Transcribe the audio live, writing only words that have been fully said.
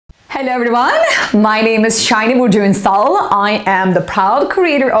Hello everyone, my name is Shiny Burjuinsal. I am the proud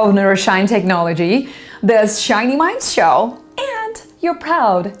creator of neuro-shine technology, the Shiny Minds Show, and your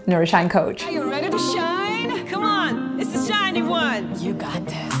proud neuro-shine coach. Are you ready to shine? Come on, it's the shiny one. You got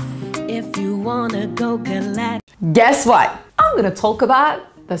this. If you wanna go collect. Guess what? I'm gonna talk about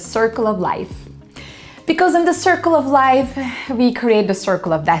the circle of life. Because in the circle of life, we create the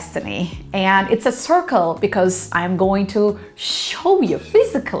circle of destiny. And it's a circle because I'm going to show you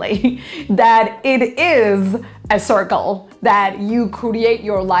physically that it is a circle, that you create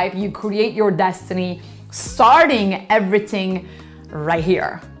your life, you create your destiny, starting everything right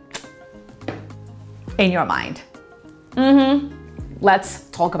here in your mind. Let's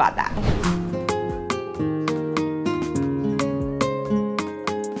talk about that.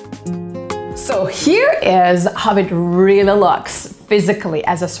 So here is how it really looks physically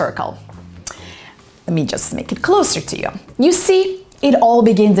as a circle. Let me just make it closer to you. You see, it all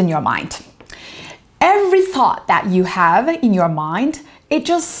begins in your mind. Every thought that you have in your mind, it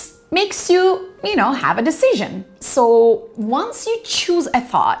just makes you, have a decision. So once you choose a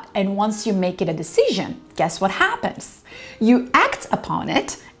thought and once you make it a decision, guess what happens? You act upon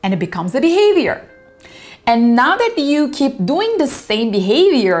it and it becomes a behavior. And now that you keep doing the same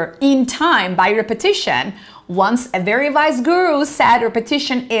behavior in time by repetition, once a very wise guru said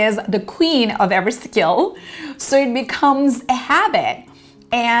repetition is the queen of every skill, so it becomes a habit.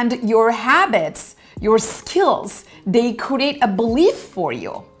 And your habits, your skills, they create a belief for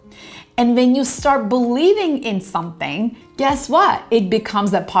you. And when you start believing in something, guess what? It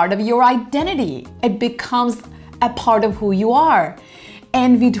becomes a part of your identity. It becomes a part of who you are.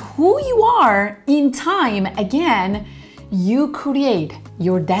 And with who you are in time, again, you create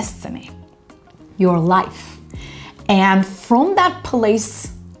your destiny, your life. And from that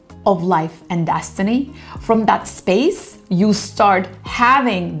place of life and destiny, from that space, you start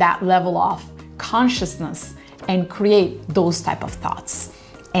having that level of consciousness and create those type of thoughts.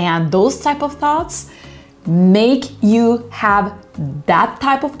 And those type of thoughts make you have that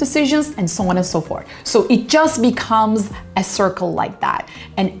type of decisions and so on and so forth. So it just becomes a circle like that.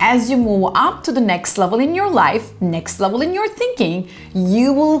 And as you move up to the next level in your life, next level in your thinking,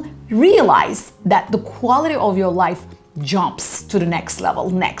 you will realize that the quality of your life jumps to the next level,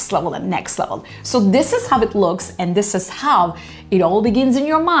 and next level. So this is how it looks, and this is how it all begins in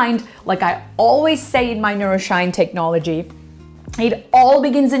your mind. Like I always say in my neuro-shine technology, it all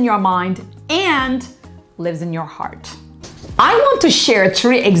begins in your mind and lives in your heart. I want to share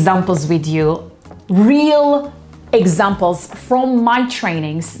 3 examples with you, real examples from my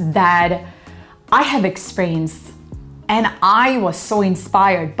trainings that I have experienced, and I was so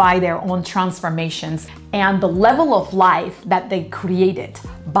inspired by their own transformations and the level of life that they created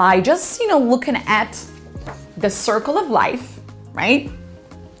by just, looking at the circle of life, right?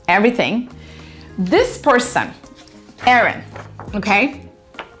 Everything. This person, Aaron, okay?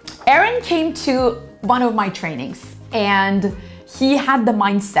 Aaron came to one of my trainings and he had the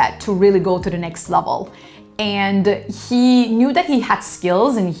mindset to really go to the next level. And he knew that he had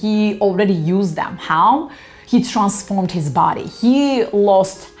skills and he already used them. How? He transformed his body. He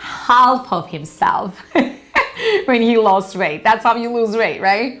lost half of himself when he lost weight. That's how you lose weight,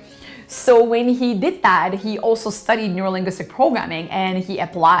 right? So when he did that, he also studied neuro-linguistic programming and he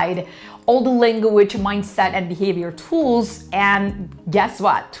applied all the language, mindset, and behavior tools. And guess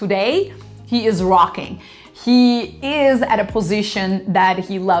what? Today, he is rocking. He is at a position that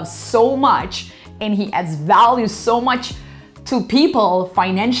he loves so much and he adds value so much to people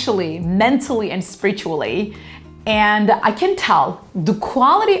financially, mentally, and spiritually. And I can tell the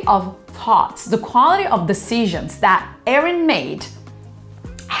quality of thoughts, the quality of decisions that Aaron made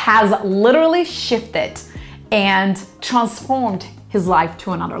has literally shifted and transformed his life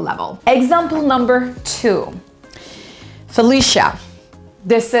to another level. Example number 2, Felicia.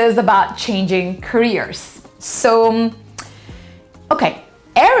 This is about changing careers. So, okay,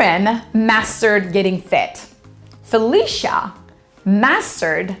 Aaron mastered getting fit. Felicia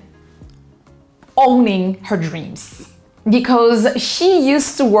mastered owning her dreams because she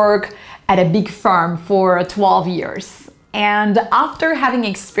used to work at a big firm for 12 years. And after having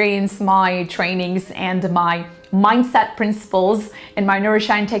experienced my trainings and my mindset principles and my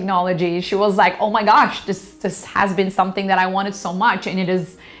neuro-shine technology, she was like, oh my gosh, this has been something that I wanted so much, and it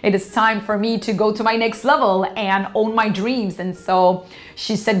is time for me to go to my next level and own my dreams. And so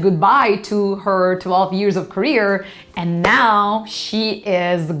she said goodbye to her 12 years of career, and now she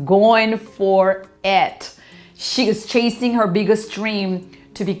is going for it. She is chasing her biggest dream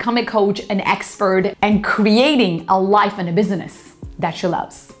to become a coach, an expert, and creating a life and a business that she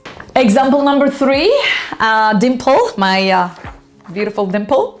loves. Example number 3, Dimple, my beautiful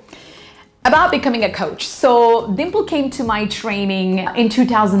Dimple. About becoming a coach. So Dimple came to my training in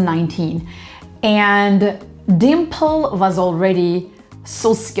 2019, and Dimple was already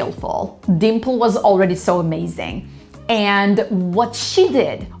so skillful. Dimple was already so amazing. And what she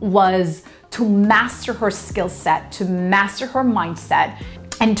did was to master her skill set, to master her mindset,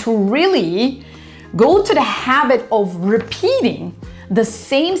 and to really go to the habit of repeating the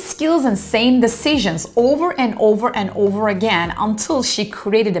same skills and same decisions over and over and over again until she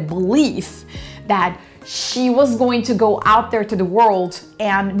created a belief that she was going to go out there to the world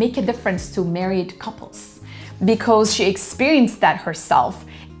and make a difference to married couples, because she experienced that herself.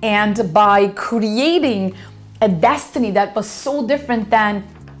 And by creating a destiny that was so different than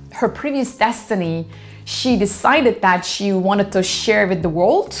her previous destiny, she decided that she wanted to share with the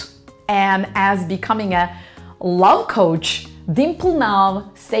world. And as becoming a love coach, Dimple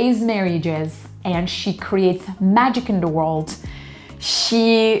now saves marriages and she creates magic in the world.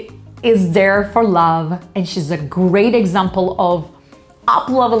 She is there for love, and she's a great example of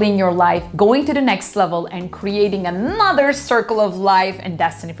up-leveling your life, going to the next level, and creating another circle of life and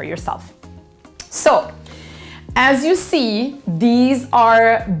destiny for yourself. So, as you see, these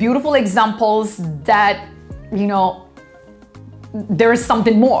are beautiful examples that, you know, there is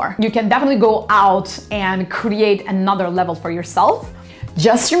something more. You can definitely go out and create another level for yourself.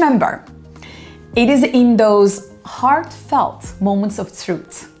 Just remember, it is in those heartfelt moments of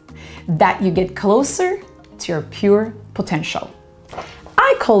truth that you get closer to your pure potential.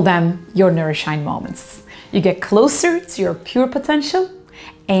 I call them your neuro-shine moments. You get closer to your pure potential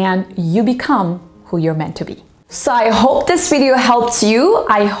and you become who you're meant to be. So I hope this video helped you.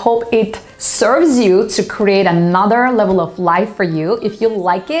 I hope it serves you to create another level of life for you. If you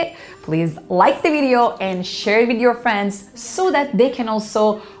like it, please like the video and share it with your friends so that they can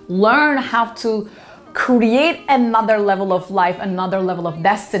also learn how to create another level of life, another level of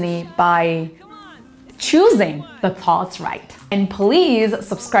destiny by choosing the thoughts right. And please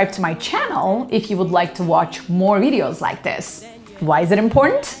subscribe to my channel if you would like to watch more videos like this. Why is it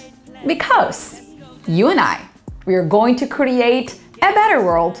important? Because you and I, we are going to create a better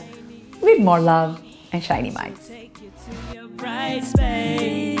world with more love and shiny minds.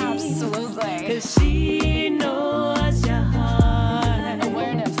 Absolutely.